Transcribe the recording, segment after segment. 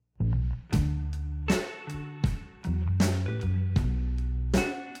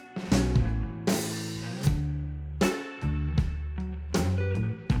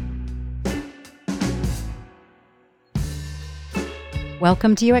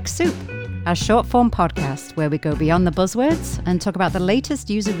Welcome to UX Soup, our short-form podcast where we go beyond the buzzwords and talk about the latest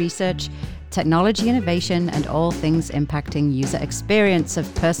user research, technology innovation, and all things impacting user experience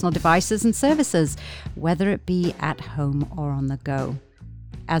of personal devices and services, whether it be at home or on the go.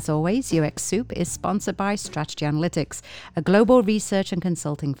 As always, UX Soup is sponsored by Strategy Analytics, a global research and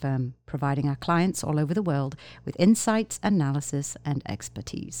consulting firm, providing our clients all over the world with insights, analysis, and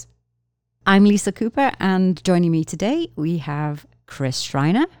expertise. I'm Lisa Cooper, and joining me today, we have Chris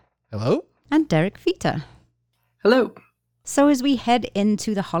Schreiner. Hello. And Derek Vita. Hello. So as we head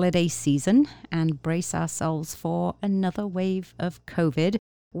into the holiday season and brace ourselves for another wave of COVID,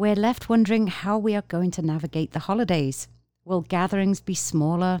 we're left wondering how we are going to navigate the holidays. Will gatherings be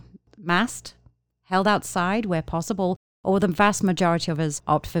smaller, masked, held outside where possible, or will the vast majority of us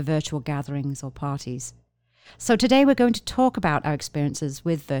opt for virtual gatherings or parties? So today we're going to talk about our experiences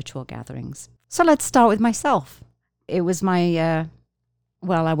with virtual gatherings. So let's start with myself. It was my,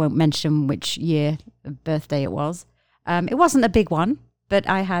 I won't mention which year birthday it was. It wasn't a big one, but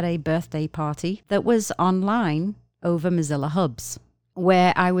I had a birthday party that was online over Mozilla Hubs,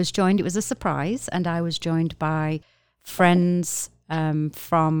 where I was joined. It was a surprise, and I was joined by friends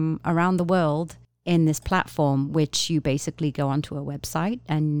from around the world in this platform, which you basically go onto a website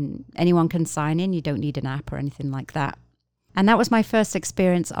and anyone can sign in. You don't need an app or anything like that. And that was my first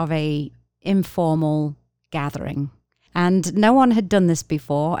experience of a informal gathering. And no one had done this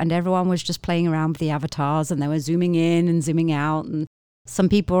before, and everyone was just playing around with the avatars, and they were zooming in and zooming out, and some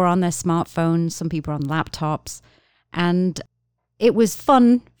people were on their smartphones, some people were on laptops, and it was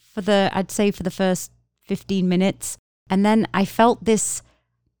fun for the first 15 minutes, and then I felt this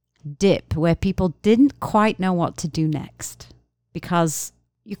dip where people didn't quite know what to do next, because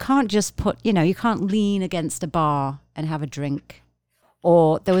you can't just you can't lean against a bar and have a drink.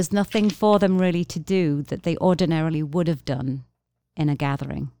 Or there was nothing for them really to do that they ordinarily would have done in a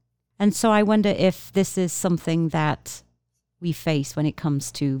gathering. And so I wonder if this is something that we face when it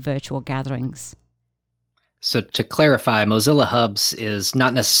comes to virtual gatherings. So to clarify, Mozilla Hubs is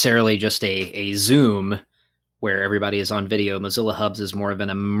not necessarily just a Zoom where everybody is on video. Mozilla Hubs is more of an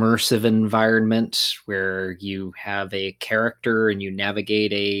immersive environment where you have a character and you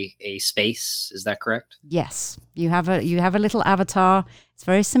navigate a space. Is that correct? Yes. You have a little avatar. It's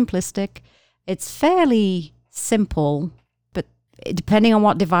very simplistic. It's fairly simple, but depending on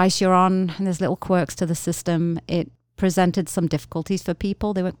what device you're on, and there's little quirks to the system, it presented some difficulties for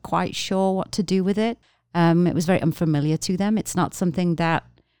people. They weren't quite sure what to do with it. It was very unfamiliar to them. It's not something that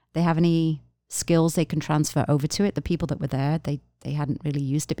they have any skills they can transfer over to it. The people that were there, they hadn't really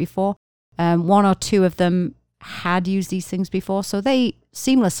used it before. One or two of them had used these things before, so they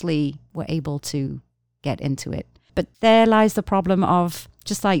seamlessly were able to get into it. But there lies the problem of,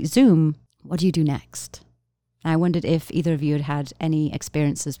 just like Zoom, what do you do next? I wondered if either of you had had any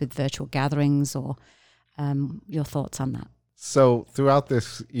experiences with virtual gatherings or your thoughts on that. So throughout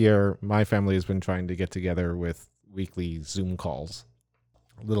this year, my family has been trying to get together with weekly Zoom calls,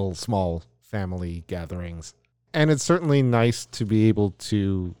 little small family gatherings. And it's certainly nice to be able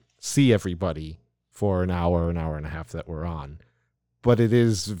to see everybody for an hour and a half that we're on. But it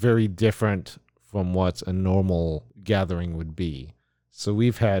is very different from what a normal gathering would be. So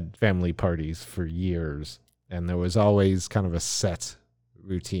we've had family parties for years, and there was always kind of a set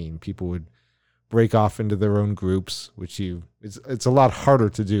routine. People would break off into their own groups, which it's a lot harder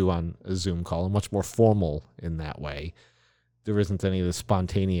to do on a Zoom call and much more formal in that way. There isn't any of the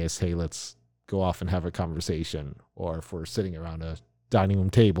spontaneous, hey, let's go off and have a conversation, or if we're sitting around a dining room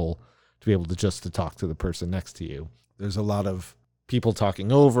table to be able to talk to the person next to you. There's a lot of people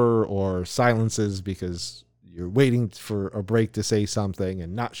talking over or silences because you're waiting for a break to say something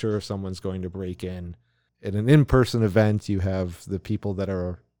and not sure if someone's going to break in. At an in-person event, you have the people that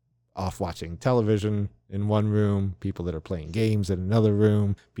are off watching television in one room, people that are playing games in another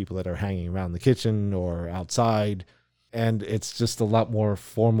room, people that are hanging around the kitchen or outside. And it's just a lot more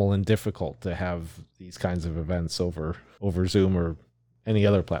formal and difficult to have these kinds of events over Zoom or any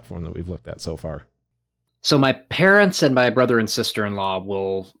other platform that we've looked at so far. So my parents and my brother and sister-in-law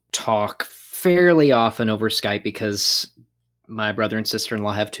will talk fairly often over Skype because my brother and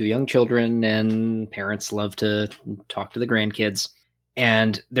sister-in-law have 2 young children, and parents love to talk to the grandkids.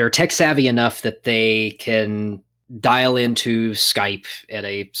 And they're tech savvy enough that they can dial into Skype at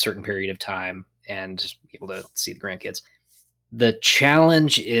a certain period of time and be able to see the grandkids. The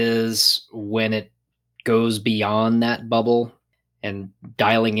challenge is when it goes beyond that bubble and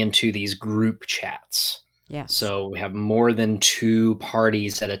dialing into these group chats. Yes. So we have more than 2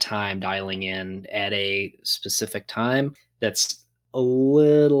 parties at a time dialing in at a specific time. That's a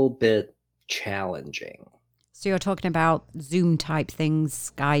little bit challenging. So you're talking about Zoom type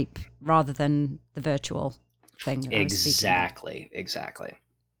things, Skype, rather than the virtual thing. That I was speaking about. Exactly.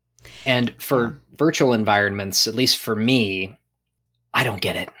 And for virtual environments, at least for me, I don't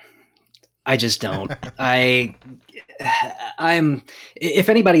get it. I just don't. I'm. If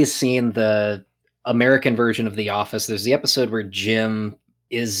anybody has seen the American version of The Office, there's the episode where Jim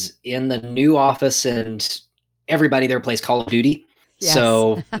is in the new office and everybody there plays Call of Duty. Yes.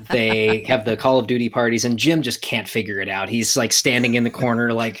 So they have the Call of Duty parties and Jim just can't figure it out. He's like standing in the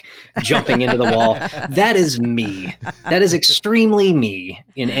corner, like jumping into the wall. That is me. That is extremely me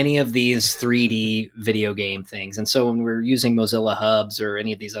in any of these 3D video game things. And so when we're using Mozilla Hubs or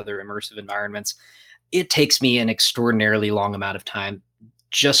any of these other immersive environments, it takes me an extraordinarily long amount of time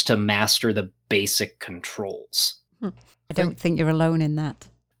just to master the basic controls. I don't think you're alone in that.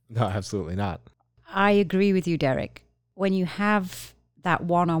 No, absolutely not. I agree with you, Derek. When you have that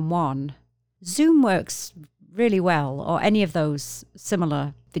one-on-one, Zoom works really well, or any of those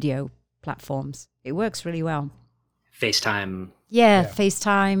similar video platforms. It works really well. FaceTime. Yeah,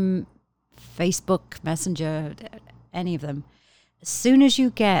 FaceTime, Facebook Messenger, any of them. As soon as you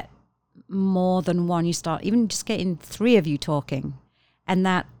get more than one, you start even just getting 3 of you talking. And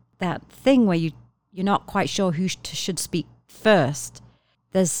that thing where you're not quite sure who should speak first,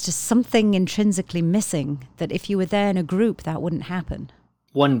 there's just something intrinsically missing that if you were there in a group, that wouldn't happen.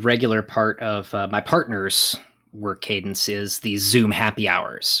 One regular part of my partner's work cadence is these Zoom happy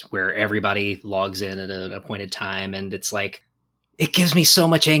hours where everybody logs in at an appointed time. And it's like, it gives me so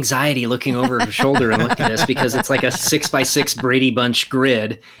much anxiety looking over her shoulder and looking at this because it's like a 6x6 Brady Bunch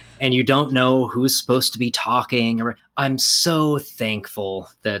grid and you don't know who's supposed to be talking. I'm so thankful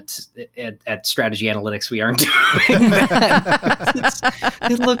that at Strategy Analytics we aren't doing that.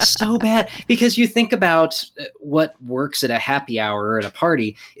 It looks so bad because you think about what works at a happy hour or at a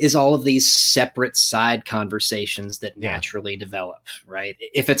party is all of these separate side conversations that naturally develop, right?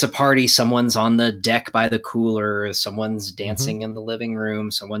 If it's a party, someone's on the deck by the cooler, someone's dancing in the living room,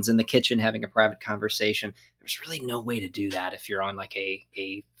 someone's in the kitchen having a private conversation. There's really no way to do that if you're on like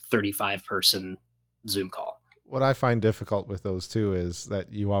a 35 person Zoom call. What I find difficult with those two is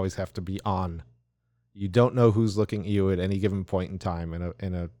that you always have to be on. You don't know who's looking at you at any given point in time.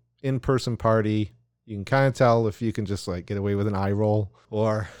 In a in-person party, you can kind of tell if you can just like get away with an eye roll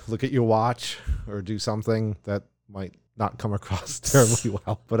or look at your watch or do something that might not come across terribly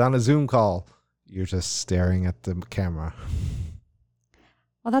well. But on a Zoom call, you're just staring at the camera.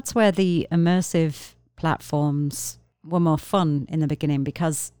 Well, that's where the immersive platforms were more fun in the beginning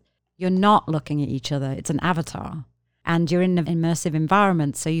because you're not looking at each other. It's an avatar and you're in an immersive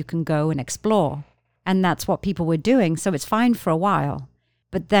environment so you can go and explore. And that's what people were doing. So it's fine for a while.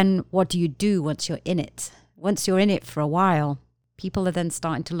 But then what do you do once you're in it? Once you're in it for a while, people are then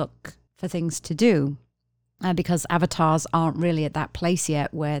starting to look for things to do because avatars aren't really at that place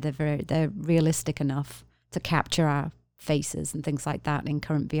yet where they're realistic enough to capture our faces and things like that in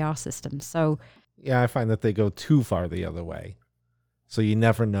current VR systems. So yeah, I find that they go too far the other way. So you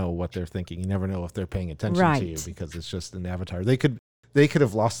never know what they're thinking. You never know if they're paying attention to you because it's just an avatar. They could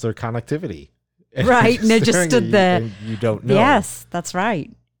have lost their connectivity. Right. And they just stood there. And you don't know. Yes, that's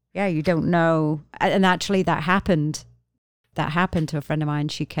right. Yeah, you don't know. And actually that happened. That happened to a friend of mine.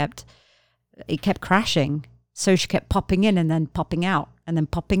 It kept crashing. So she kept popping in and then popping out and then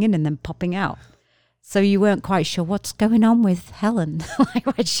popping in and then popping out. So you weren't quite sure what's going on with Helen. Like,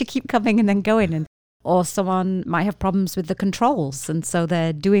 why did she keep coming and then going? Or someone might have problems with the controls, and so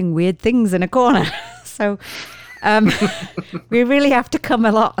they're doing weird things in a corner. So we really have to come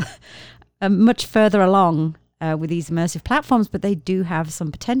much further along with these immersive platforms, but they do have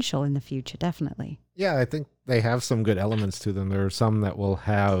some potential in the future, definitely. Yeah, I think they have some good elements to them. There are some that will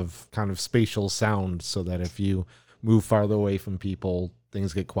have kind of spatial sound so that if you move farther away from people,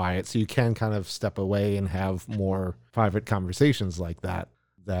 things get quiet. So you can kind of step away and have more private conversations like that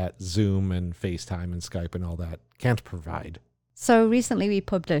Zoom and FaceTime and Skype and all that can't provide. So recently we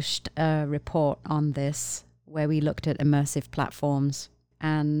published a report on this where we looked at immersive platforms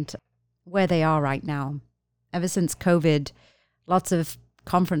and where they are right now. Ever since COVID, lots of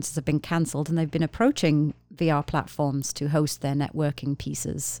conferences have been cancelled and they've been approaching VR platforms to host their networking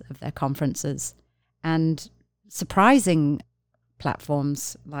pieces of their conferences. And surprising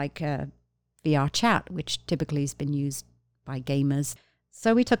platforms like VR chat, which typically has been used by gamers.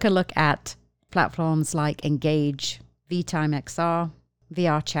 So we took a look at platforms like Engage, VTime XR,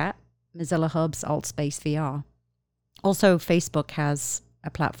 VR chat, Mozilla Hubs, AltSpace VR. Also, Facebook has a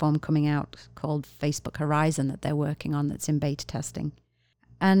platform coming out called Facebook Horizon that they're working on that's in beta testing.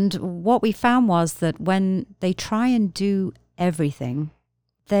 And what we found was that when they try and do everything,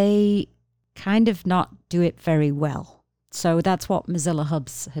 they kind of not do it very well. So that's what Mozilla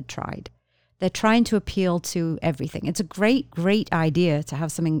Hubs had tried. They're trying to appeal to everything. It's a great, great idea to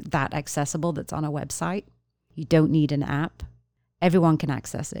have something that accessible that's on a website. You don't need an app. Everyone can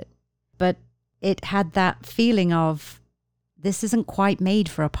access it. But it had that feeling of, this isn't quite made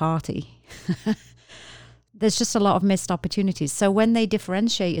for a party. There's just a lot of missed opportunities. So when they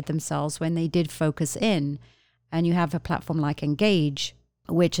differentiated themselves, when they did focus in, and you have a platform like Engage,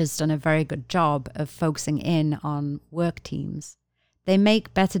 which has done a very good job of focusing in on work teams, they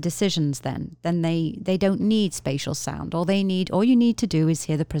make better decisions then. Then they don't need spatial sound. All you need to do is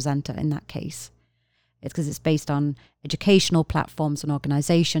hear the presenter in that case. It's because it's based on educational platforms and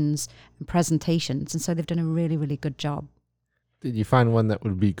organizations and presentations. And so they've done a really, really good job. Did you find one that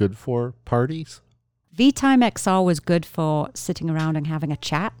would be good for parties? VTime XR was good for sitting around and having a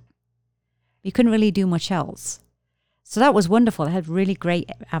chat. You couldn't really do much else. So that was wonderful. It had really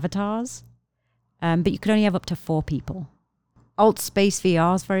great avatars, but you could only have up to 4 people. AltSpace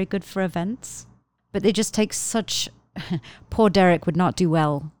VR is very good for events, but they just take such... Poor Derek would not do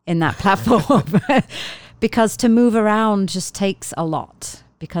well in that platform because to move around just takes a lot,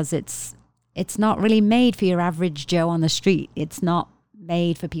 because it's not really made for your average Joe on the street. It's not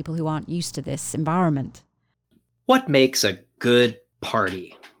made for people who aren't used to this environment. What makes a good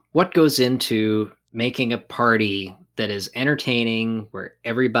party? What goes into making a party that is entertaining, where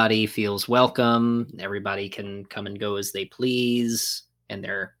everybody feels welcome, everybody can come and go as they please, and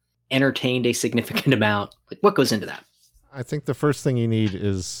they're entertained a significant amount? Like, what goes into that? I think the first thing you need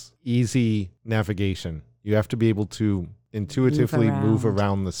is easy navigation. You have to be able to intuitively move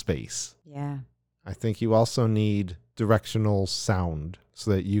around the space. Yeah. I think you also need directional sound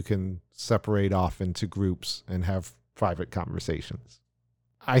so that you can separate off into groups and have private conversations.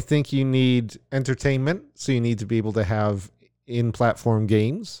 I think you need entertainment, so you need to be able to have in-platform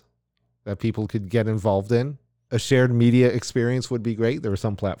games that people could get involved in. A shared media experience would be great. There were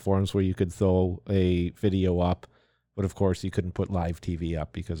some platforms where you could throw a video up, but of course you couldn't put live TV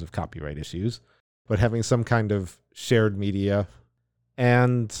up because of copyright issues. But having some kind of shared media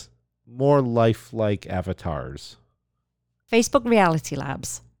and more lifelike avatars. Facebook Reality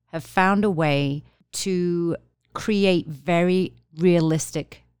Labs have found a way to create very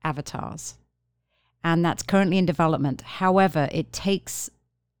realistic avatars, and that's currently in development. However, it takes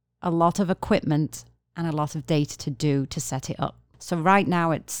a lot of equipment and a lot of data to set it up. So right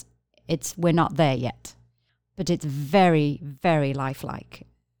now we're not there yet, but it's very, very lifelike.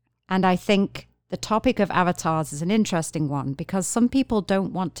 And I think the topic of avatars is an interesting one, because some people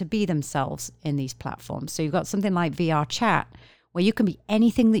don't want to be themselves in these platforms. So you've got something like VR Chat, where you can be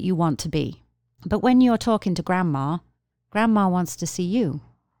anything that you want to be. But when you're talking to Grandma wants to see you.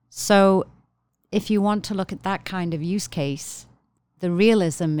 So if you want to look at that kind of use case, the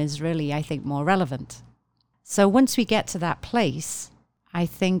realism is really, I think, more relevant. So once we get to that place, I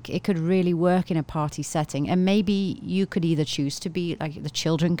think it could really work in a party setting. And maybe you could either choose to be, like, the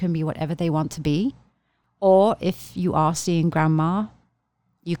children can be whatever they want to be. Or if you are seeing Grandma,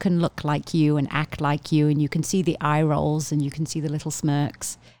 you can look like you and act like you, and you can see the eye rolls and you can see the little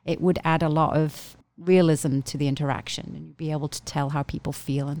smirks. It would add a lot of realism to the interaction, and you'd be able to tell how people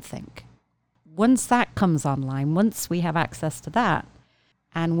feel and think. Once that comes online, once we have access to that,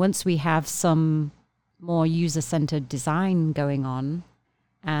 and once we have some more user-centered design going on,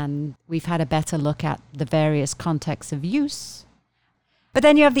 and we've had a better look at the various contexts of use. But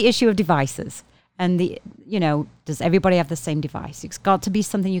then you have the issue of devices. And does everybody have the same device? It's got to be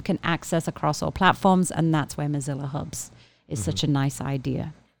something you can access across all platforms, and that's where Mozilla Hubs is such a nice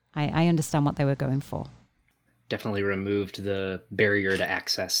idea. I understand what they were going for. Definitely removed the barrier to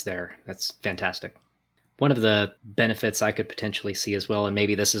access there. That's fantastic. One of the benefits I could potentially see as well, and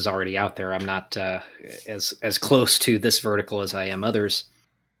maybe this is already out there, I'm not as close to this vertical as I am others.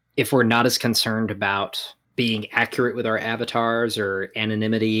 If we're not as concerned about being accurate with our avatars, or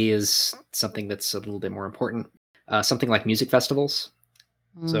anonymity is something that's a little bit more important, something like music festivals.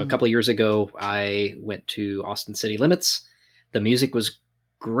 So a couple of years ago, I went to Austin City Limits. The music was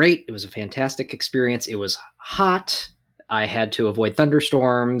great. It was a fantastic experience. It was hot. I had to avoid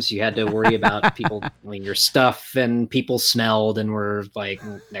thunderstorms. You had to worry about people stealing your stuff, and people smelled and were like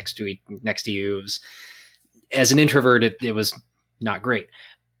next to you. As an introvert, it was not great.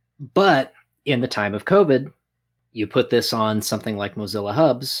 But in the time of COVID, you put this on something like Mozilla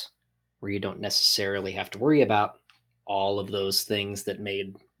Hubs, where you don't necessarily have to worry about all of those things that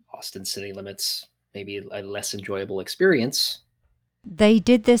made Austin City Limits maybe a less enjoyable experience. They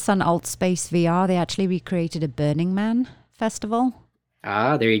did this on AltSpace VR. They actually recreated a Burning Man festival.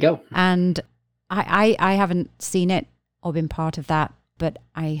 Ah, there you go. And I haven't seen it or been part of that, but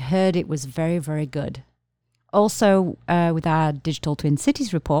I heard it was very, very good. Also, with our Digital Twin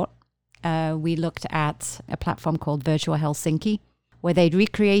Cities report, we looked at a platform called Virtual Helsinki, where they'd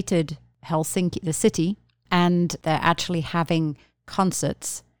recreated Helsinki, the city, and they're actually having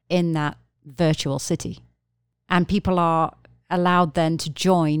concerts in that virtual city. And people are allowed then to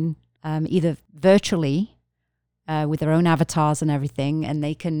join either virtually with their own avatars and everything, and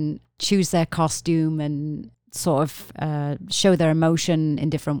they can choose their costume and sort of show their emotion in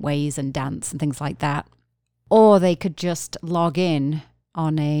different ways and dance and things like that. Or they could just log in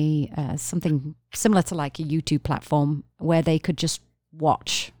on a something similar to like a YouTube platform where they could just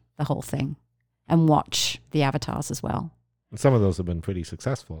watch the whole thing and watch the avatars as well. Some of those have been pretty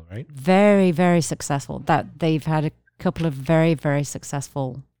successful, right? Very, very successful. That they've had a couple of very, very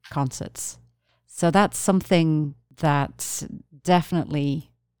successful concerts. So that's something that definitely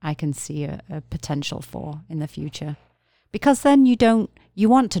I can see a potential for in the future. Because then you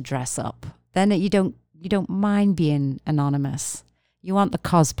want to dress up. Then you don't mind being anonymous. You want the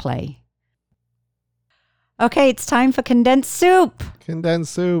cosplay. Okay, it's time for Condensed Soup.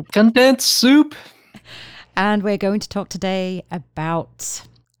 Condensed soup. Condensed soup. And we're going to talk today about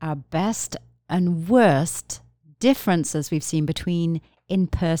our best and worst differences we've seen between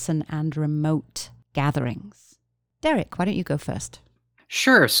in-person and remote gatherings. Derek, why don't you go first?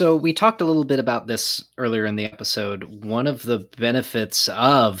 Sure. So we talked a little bit about this earlier in the episode. One of the benefits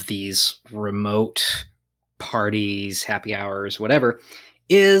of these remote parties, happy hours, whatever,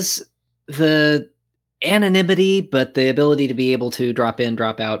 is the anonymity, but the ability to be able to drop in,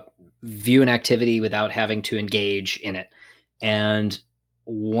 drop out, view an activity without having to engage in it. And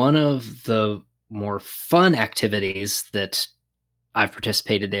one of the more fun activities that I've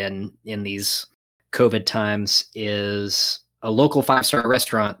participated in these COVID times is a local 5-star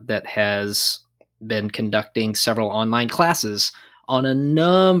restaurant that has been conducting several online classes on a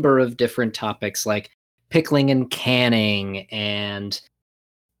number of different topics like pickling and canning and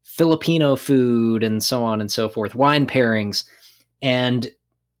Filipino food and so on and so forth, wine pairings. And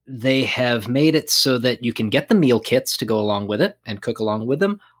they have made it so that you can get the meal kits to go along with it and cook along with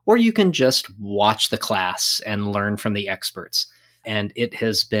them, or you can just watch the class and learn from the experts. And it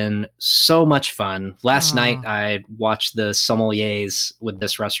has been so much fun. Last night, I watched the sommeliers with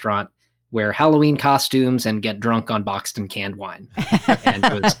this restaurant wear Halloween costumes and get drunk on boxed and canned wine. And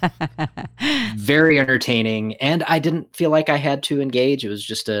it was very entertaining. And I didn't feel like I had to engage. It was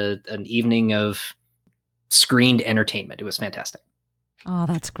just an evening of screened entertainment. It was fantastic. Oh,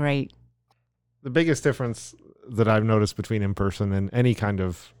 that's great. The biggest difference that I've noticed between in-person and any kind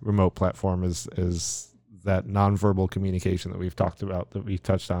of remote platform is that nonverbal communication that we've talked about, that we've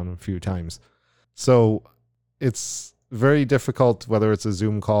touched on a few times. So it's very difficult, whether it's a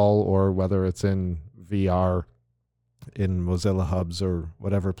Zoom call or whether it's in VR, in Mozilla Hubs or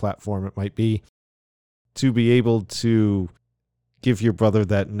whatever platform it might be, to be able to give your brother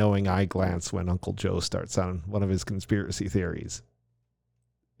that knowing eye glance when Uncle Joe starts on one of his conspiracy theories.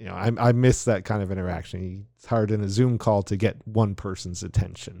 You know, I miss that kind of interaction. It's hard in a Zoom call to get one person's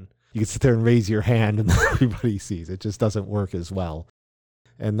attention. You can sit there and raise your hand and everybody sees. It just doesn't work as well.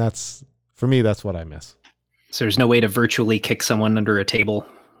 And that's, for me, that's what I miss. So there's no way to virtually kick someone under a table?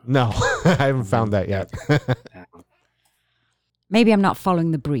 No, I haven't found that yet. Maybe I'm not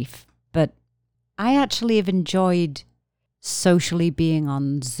following the brief, but I actually have enjoyed socially being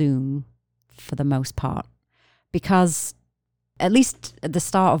on Zoom for the most part, because at least at the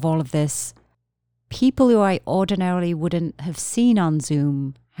start of all of this, people who I ordinarily wouldn't have seen on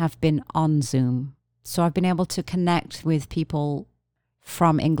Zoom have been on Zoom. So I've been able to connect with people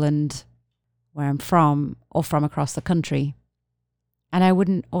from England, where I'm from, or from across the country. And I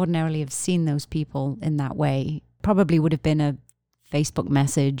wouldn't ordinarily have seen those people in that way. Probably would have been a Facebook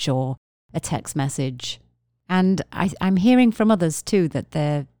message or a text message. And I'm hearing from others too that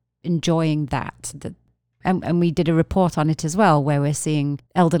they're enjoying that. And we did a report on it as well, where we're seeing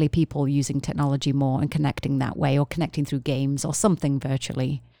elderly people using technology more and connecting that way, or connecting through games or something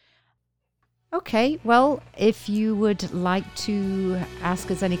virtually. Okay, well, if you would like to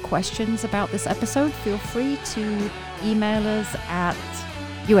ask us any questions about this episode, feel free to email us at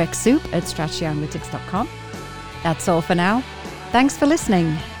uxsoup@strategyanalytics.com. That's all for now. Thanks for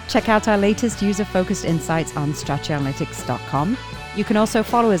listening. Check out our latest user-focused insights on strategyanalytics.com. You can also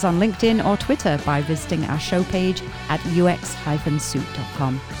follow us on LinkedIn or Twitter by visiting our show page at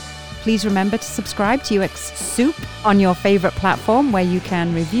ux-soup.com. Please remember to subscribe to UX Soup on your favorite platform, where you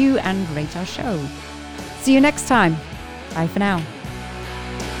can review and rate our show. See you next time. Bye for now.